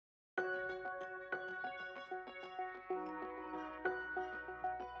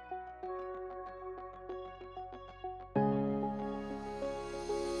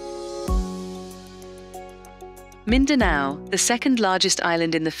Mindanao, the second largest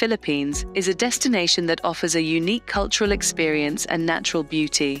island in the Philippines, is a destination that offers a unique cultural experience and natural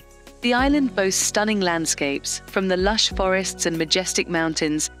beauty. The island boasts stunning landscapes, from the lush forests and majestic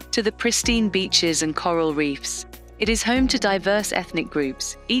mountains to the pristine beaches and coral reefs. It is home to diverse ethnic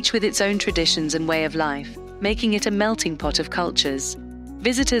groups, each with its own traditions and way of life, making it a melting pot of cultures.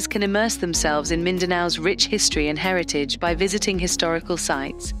 Visitors can immerse themselves in Mindanao's rich history and heritage by visiting historical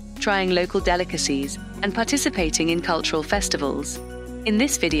sites, trying local delicacies, and participating in cultural festivals. In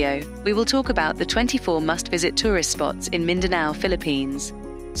this video, we will talk about the 24 must-visit tourist spots in Mindanao, Philippines.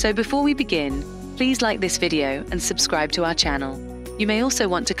 So before we begin, please like this video and subscribe to our channel. You may also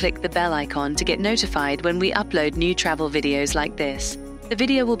want to click the bell icon to get notified when we upload new travel videos like this. The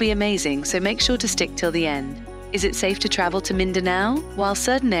video will be amazing, so make sure to stick till the end. Is it safe to travel to Mindanao? While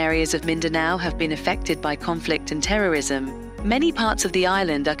certain areas of Mindanao have been affected by conflict and terrorism, many parts of the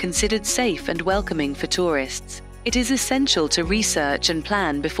island are considered safe and welcoming for tourists. It is essential to research and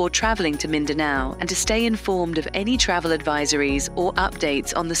plan before traveling to Mindanao and to stay informed of any travel advisories or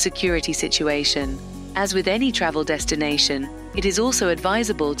updates on the security situation. As with any travel destination, it is also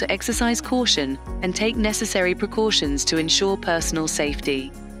advisable to exercise caution and take necessary precautions to ensure personal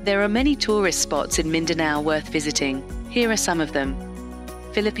safety. There are many tourist spots in Mindanao worth visiting. Here are some of them.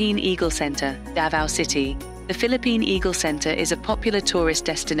 Philippine Eagle Center, Davao City. The Philippine Eagle Center is a popular tourist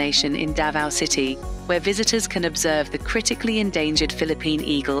destination in Davao City, where visitors can observe the critically endangered Philippine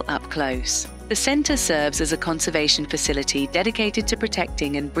eagle up close. The center serves as a conservation facility dedicated to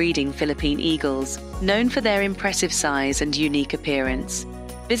protecting and breeding Philippine eagles, known for their impressive size and unique appearance.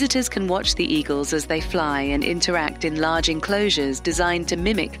 Visitors can watch the eagles as they fly and interact in large enclosures designed to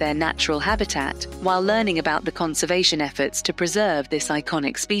mimic their natural habitat, while learning about the conservation efforts to preserve this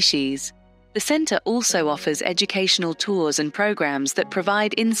iconic species. The center also offers educational tours and programs that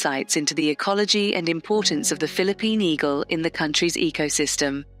provide insights into the ecology and importance of the Philippine eagle in the country's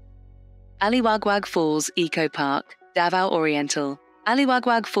ecosystem. Aliwagwag Falls Eco Park, Davao Oriental.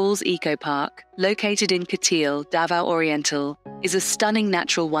 Aliwagwag Falls Eco Park, located in Katil, Davao Oriental, is a stunning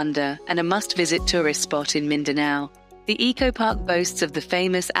natural wonder and a must-visit tourist spot in Mindanao. The eco park boasts of the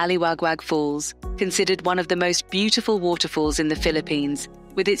famous Aliwagwag Falls, considered one of the most beautiful waterfalls in the Philippines,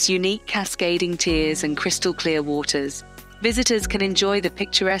 with its unique cascading tiers and crystal-clear waters. Visitors can enjoy the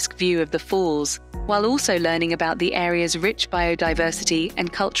picturesque view of the falls, while also learning about the area's rich biodiversity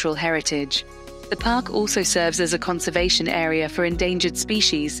and cultural heritage. The park also serves as a conservation area for endangered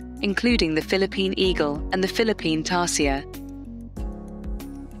species, including the Philippine eagle and the Philippine tarsier.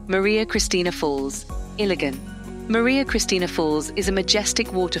 Maria Cristina Falls, Iligan. Maria Cristina Falls is a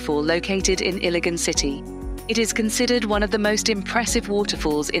majestic waterfall located in Iligan City. It is considered one of the most impressive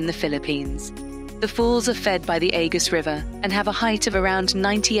waterfalls in the Philippines. The falls are fed by the Agus River and have a height of around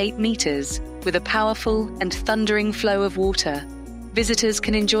 98 meters, with a powerful and thundering flow of water. Visitors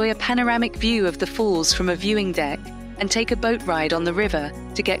can enjoy a panoramic view of the falls from a viewing deck and take a boat ride on the river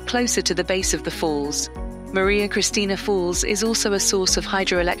to get closer to the base of the falls. Maria Cristina Falls is also a source of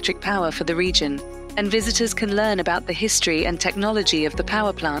hydroelectric power for the region, and visitors can learn about the history and technology of the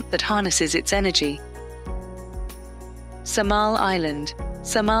power plant that harnesses its energy. Samal Island.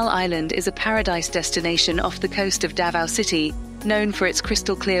 Samal Island is a paradise destination off the coast of Davao City, known for its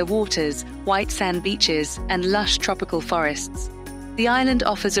crystal-clear waters, white sand beaches, and lush tropical forests. The island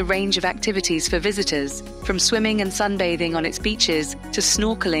offers a range of activities for visitors, from swimming and sunbathing on its beaches to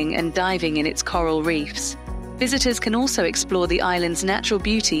snorkeling and diving in its coral reefs. Visitors can also explore the island's natural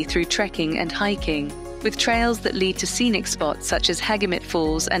beauty through trekking and hiking, with trails that lead to scenic spots such as Hagamit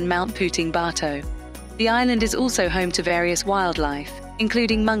Falls and Mount Puting Bato. The island is also home to various wildlife,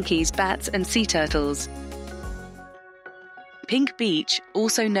 including monkeys, bats, and sea turtles. Pink Beach,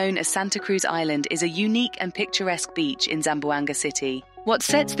 also known as Santa Cruz Island, is a unique and picturesque beach in Zamboanga City. What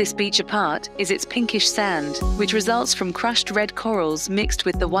sets this beach apart is its pinkish sand, which results from crushed red corals mixed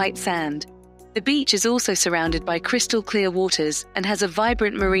with the white sand. The beach is also surrounded by crystal-clear waters and has a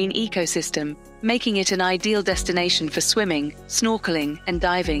vibrant marine ecosystem, making it an ideal destination for swimming, snorkeling, and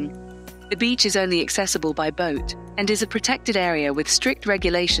diving. The beach is only accessible by boat and is a protected area with strict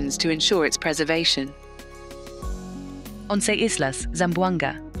regulations to ensure its preservation. Once Islas,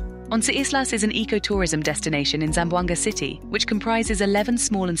 Zamboanga. Once Islas is an ecotourism destination in Zamboanga City, which comprises 11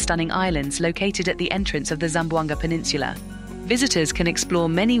 small and stunning islands located at the entrance of the Zamboanga Peninsula. Visitors can explore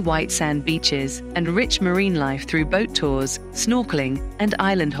many white sand beaches and rich marine life through boat tours, snorkeling, and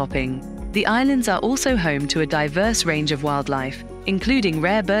island hopping. The islands are also home to a diverse range of wildlife, including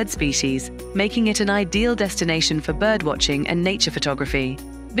rare bird species, making it an ideal destination for birdwatching and nature photography.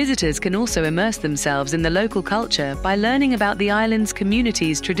 Visitors can also immerse themselves in the local culture by learning about the island's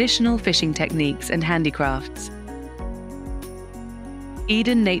community's traditional fishing techniques and handicrafts.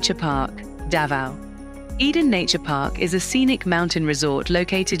 Eden Nature Park, Davao. Eden Nature Park is a scenic mountain resort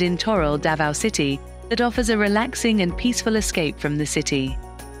located in Toril, Davao City that offers a relaxing and peaceful escape from the city.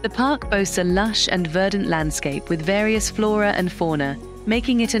 The park boasts a lush and verdant landscape with various flora and fauna,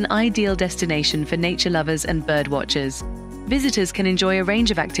 making it an ideal destination for nature lovers and bird watchers. Visitors can enjoy a range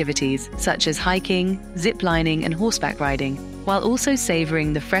of activities such as hiking, zip lining and horseback riding, while also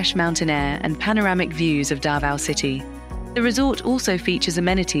savouring the fresh mountain air and panoramic views of Davao City. The resort also features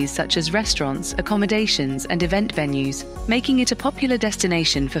amenities such as restaurants, accommodations and event venues, making it a popular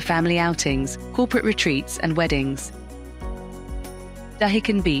destination for family outings, corporate retreats and weddings.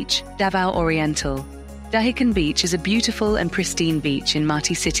 Dahican Beach, Davao Oriental. Dahican Beach is a beautiful and pristine beach in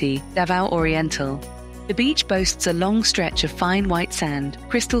Mati City, Davao Oriental. The beach boasts a long stretch of fine white sand,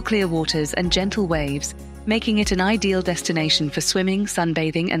 crystal clear waters and gentle waves, making it an ideal destination for swimming,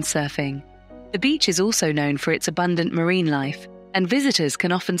 sunbathing and surfing. The beach is also known for its abundant marine life, and visitors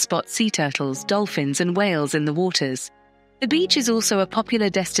can often spot sea turtles, dolphins and whales in the waters. The beach is also a popular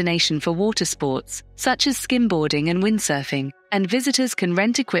destination for water sports, such as skimboarding and windsurfing, and visitors can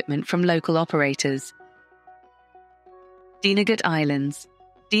rent equipment from local operators. Dinagat Islands.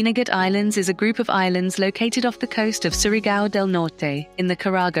 Dinagat Islands is a group of islands located off the coast of Surigao del Norte in the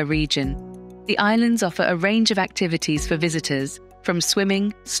Caraga region. The islands offer a range of activities for visitors, from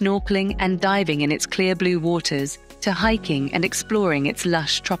swimming, snorkeling and diving in its clear blue waters to hiking and exploring its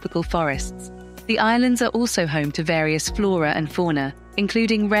lush tropical forests. The islands are also home to various flora and fauna,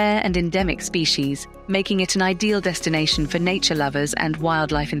 including rare and endemic species, making it an ideal destination for nature lovers and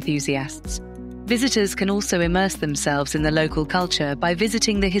wildlife enthusiasts. Visitors can also immerse themselves in the local culture by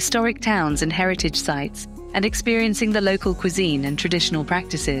visiting the historic towns and heritage sites and experiencing the local cuisine and traditional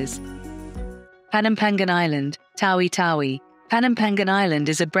practices. Panampangan Island, Tawi-Tawi. Panampangan Island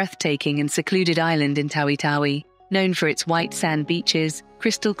is a breathtaking and secluded island in Tawi-Tawi, known for its white sand beaches,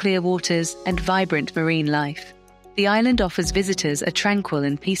 crystal clear waters, and vibrant marine life. The island offers visitors a tranquil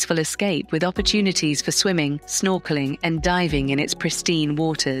and peaceful escape with opportunities for swimming, snorkeling, and diving in its pristine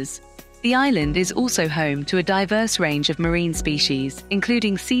waters. The island is also home to a diverse range of marine species,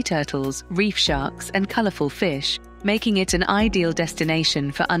 including sea turtles, reef sharks, and colourful fish, making it an ideal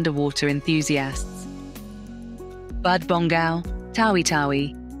destination for underwater enthusiasts. Bud Bongao,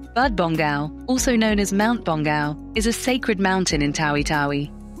 Tawi-Tawi. Bud Bongao, also known as Mount Bongao, is a sacred mountain in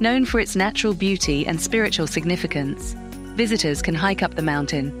Tawi-Tawi, known for its natural beauty and spiritual significance. Visitors can hike up the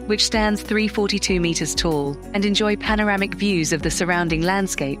mountain, which stands 342 meters tall, and enjoy panoramic views of the surrounding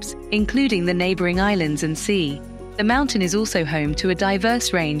landscapes, including the neighboring islands and sea. The mountain is also home to a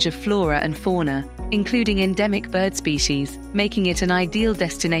diverse range of flora and fauna, including endemic bird species, making it an ideal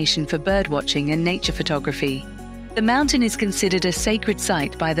destination for birdwatching and nature photography. The mountain is considered a sacred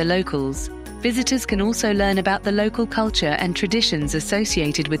site by the locals. Visitors can also learn about the local culture and traditions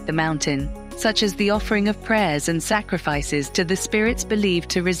associated with the mountain, such as the offering of prayers and sacrifices to the spirits believed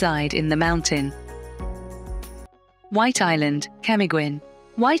to reside in the mountain. White Island, Camiguin.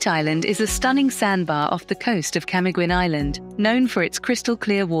 White Island is a stunning sandbar off the coast of Camiguin Island, known for its crystal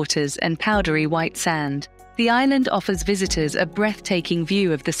clear waters and powdery white sand. The island offers visitors a breathtaking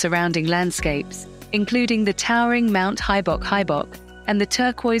view of the surrounding landscapes, including the towering Mount Haibok and the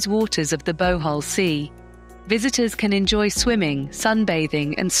turquoise waters of the Bohol Sea. Visitors can enjoy swimming,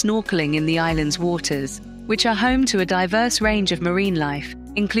 sunbathing and snorkeling in the island's waters, which are home to a diverse range of marine life,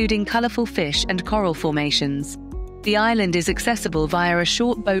 including colourful fish and coral formations. The island is accessible via a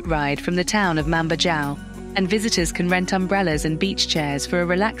short boat ride from the town of Mambajao, and visitors can rent umbrellas and beach chairs for a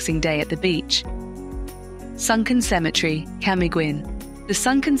relaxing day at the beach. Sunken Cemetery, Camiguin. The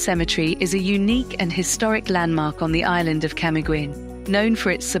Sunken Cemetery is a unique and historic landmark on the island of Camiguin, known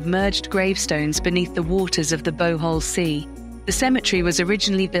for its submerged gravestones beneath the waters of the Bohol Sea. The cemetery was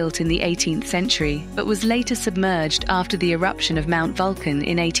originally built in the 18th century, but was later submerged after the eruption of Mount Vulcan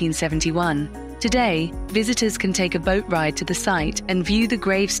in 1871. Today, visitors can take a boat ride to the site and view the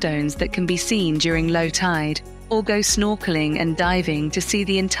gravestones that can be seen during low tide, or go snorkeling and diving to see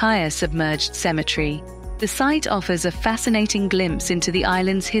the entire submerged cemetery. The site offers a fascinating glimpse into the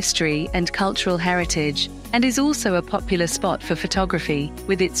island's history and cultural heritage, and is also a popular spot for photography,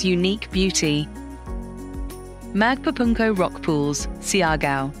 with its unique beauty. Magpapunko Rock Pools,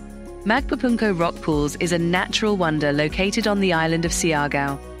 Siargao. Magpapunko Rock Pools is a natural wonder located on the island of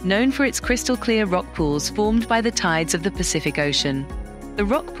Siargao, known for its crystal clear rock pools formed by the tides of the Pacific Ocean. The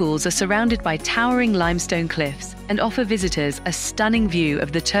rock pools are surrounded by towering limestone cliffs and offer visitors a stunning view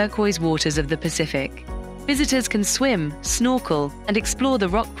of the turquoise waters of the Pacific. Visitors can swim, snorkel, and explore the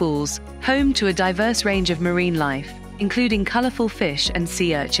rock pools, home to a diverse range of marine life, including colourful fish and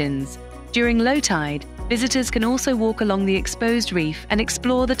sea urchins. During low tide, Visitors can also walk along the exposed reef and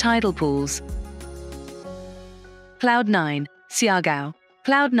explore the tidal pools. Cloud 9, Siargao.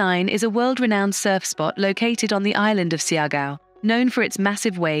 Cloud 9 is a world-renowned surf spot located on the island of Siargao, known for its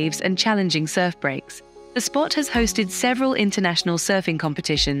massive waves and challenging surf breaks. The spot has hosted several international surfing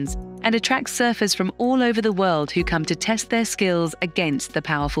competitions and attracts surfers from all over the world who come to test their skills against the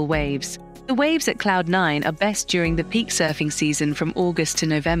powerful waves. The waves at Cloud 9 are best during the peak surfing season from August to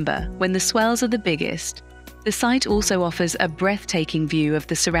November, when the swells are the biggest. The site also offers a breathtaking view of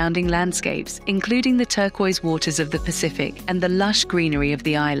the surrounding landscapes, including the turquoise waters of the Pacific and the lush greenery of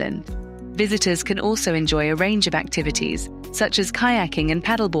the island. Visitors can also enjoy a range of activities, such as kayaking and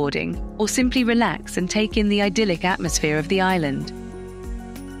paddleboarding, or simply relax and take in the idyllic atmosphere of the island.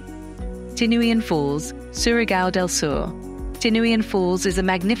 Tinuian Falls, Surigao del Sur. Tinuian Falls is a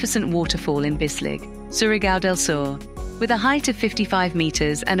magnificent waterfall in Bislig, Surigao del Sur. With a height of 55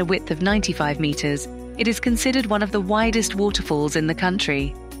 meters and a width of 95 meters, it is considered one of the widest waterfalls in the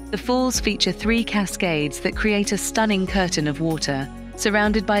country. The falls feature 3 cascades that create a stunning curtain of water,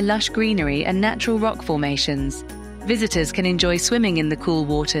 surrounded by lush greenery and natural rock formations. Visitors can enjoy swimming in the cool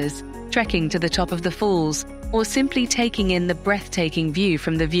waters, trekking to the top of the falls, or simply taking in the breathtaking view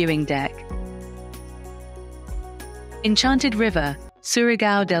from the viewing deck. Enchanted River,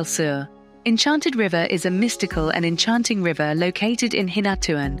 Surigao del Sur. Enchanted River is a mystical and enchanting river located in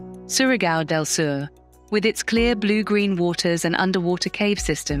Hinatuan, Surigao del Sur. With its clear blue-green waters and underwater cave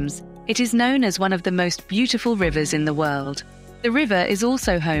systems, it is known as one of the most beautiful rivers in the world. The river is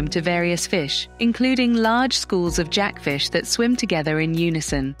also home to various fish, including large schools of jackfish that swim together in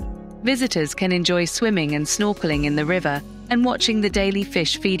unison. Visitors can enjoy swimming and snorkeling in the river and watching the daily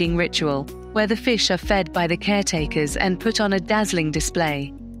fish feeding ritual, where the fish are fed by the caretakers and put on a dazzling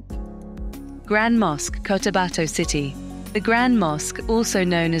display. Grand Mosque, Cotabato City. The Grand Mosque, also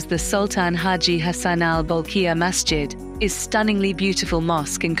known as the Sultan Haji Hassan al-Bolkiah Masjid, is a stunningly beautiful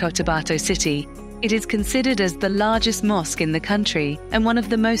mosque in Cotabato City. It is considered as the largest mosque in the country and one of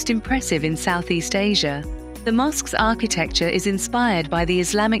the most impressive in Southeast Asia. The mosque's architecture is inspired by the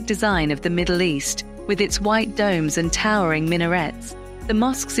Islamic design of the Middle East, with its white domes and towering minarets. The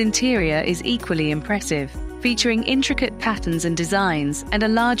mosque's interior is equally impressive, featuring intricate patterns and designs and a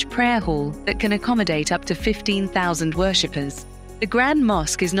large prayer hall that can accommodate up to 15,000 worshippers. The Grand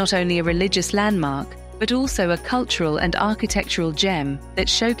Mosque is not only a religious landmark, but also a cultural and architectural gem that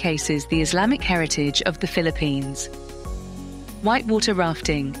showcases the Islamic heritage of the Philippines. Whitewater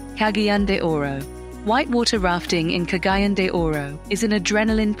rafting, Cagayan de Oro. Whitewater rafting in Cagayan de Oro is an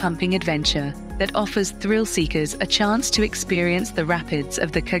adrenaline-pumping adventure that offers thrill-seekers a chance to experience the rapids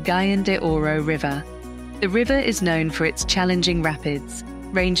of the Cagayan de Oro River. The river is known for its challenging rapids,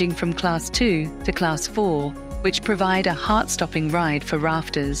 ranging from Class 2 to Class 4, which provide a heart-stopping ride for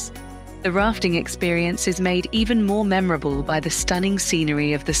rafters. The rafting experience is made even more memorable by the stunning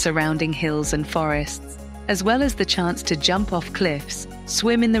scenery of the surrounding hills and forests, as well as the chance to jump off cliffs,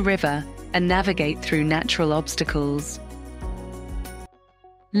 swim in the river, and navigate through natural obstacles.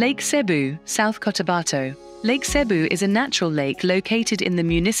 Lake Cebu, South Cotabato. Lake Cebu is a natural lake located in the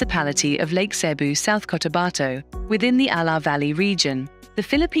municipality of Lake Cebu, South Cotabato, within the Alar Valley region. The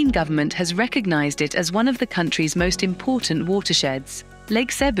Philippine government has recognized it as one of the country's most important watersheds.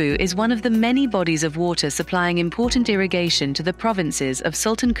 Lake Cebu is one of the many bodies of water supplying important irrigation to the provinces of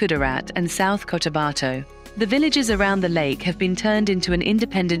Sultan Kudarat and South Cotabato. The villages around the lake have been turned into an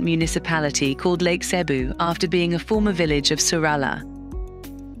independent municipality called Lake Cebu after being a former village of Surala.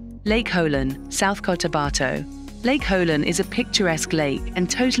 Lake Holan, South Cotabato. Lake Holan is a picturesque lake and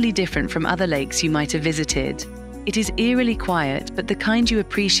totally different from other lakes you might have visited. It is eerily quiet, but the kind you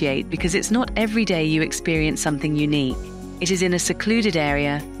appreciate because it's not every day you experience something unique. It is in a secluded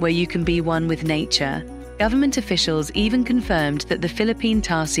area where you can be one with nature. Government officials even confirmed that the Philippine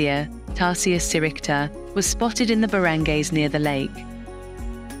tarsier, Tarsier siricta, was spotted in the barangays near the lake.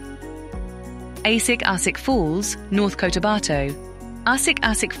 Asik Falls, North Cotabato.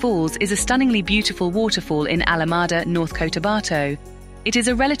 Asik Falls is a stunningly beautiful waterfall in Alamada, North Cotabato. It is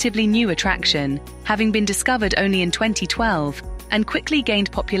a relatively new attraction, having been discovered only in 2012, and quickly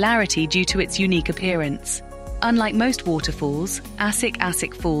gained popularity due to its unique appearance. Unlike most waterfalls,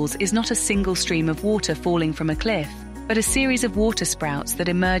 Asik Falls is not a single stream of water falling from a cliff, but a series of water sprouts that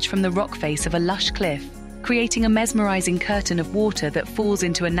emerge from the rock face of a lush cliff, creating a mesmerizing curtain of water that falls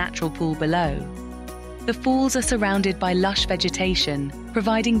into a natural pool below. The falls are surrounded by lush vegetation,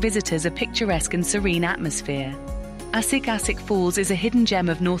 providing visitors a picturesque and serene atmosphere. Asik Falls is a hidden gem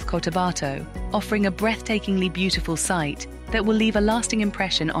of North Cotabato, offering a breathtakingly beautiful sight that will leave a lasting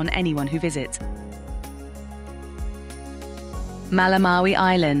impression on anyone who visits. Malamawi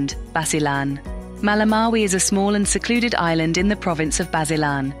Island, Basilan. Malamawi is a small and secluded island in the province of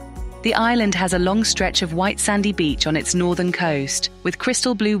Basilan. The island has a long stretch of white sandy beach on its northern coast, with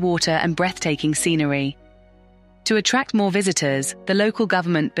crystal blue water and breathtaking scenery. To attract more visitors, the local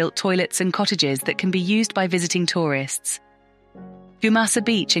government built toilets and cottages that can be used by visiting tourists. Gumasa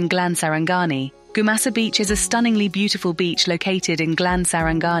Beach in Glan Sarangani. Gumasa Beach is a stunningly beautiful beach located in Glan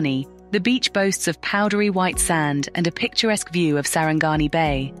Sarangani. The beach boasts of powdery white sand and a picturesque view of Sarangani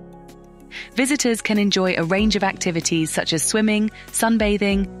Bay. Visitors can enjoy a range of activities such as swimming,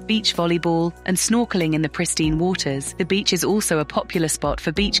 sunbathing, beach volleyball, and snorkeling in the pristine waters. The beach is also a popular spot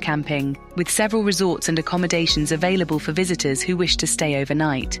for beach camping, with several resorts and accommodations available for visitors who wish to stay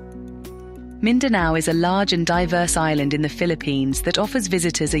overnight. Mindanao is a large and diverse island in the Philippines that offers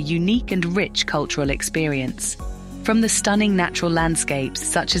visitors a unique and rich cultural experience. From the stunning natural landscapes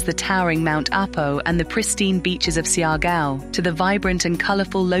such as the towering Mount Apo and the pristine beaches of Siargao, to the vibrant and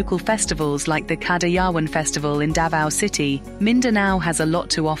colorful local festivals like the Kadayawan Festival in Davao City, Mindanao has a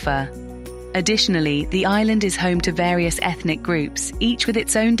lot to offer. Additionally, the island is home to various ethnic groups, each with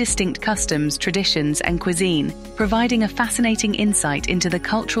its own distinct customs, traditions, and cuisine, providing a fascinating insight into the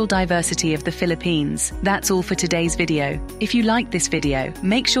cultural diversity of the Philippines. That's all for today's video. If you like this video,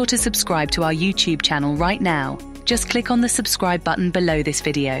 make sure to subscribe to our YouTube channel right now. Just click on the subscribe button below this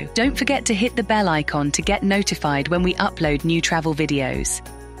video. Don't forget to hit the bell icon to get notified when we upload new travel videos.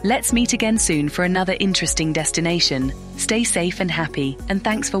 Let's meet again soon for another interesting destination. Stay safe and happy, and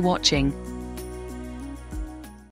thanks for watching.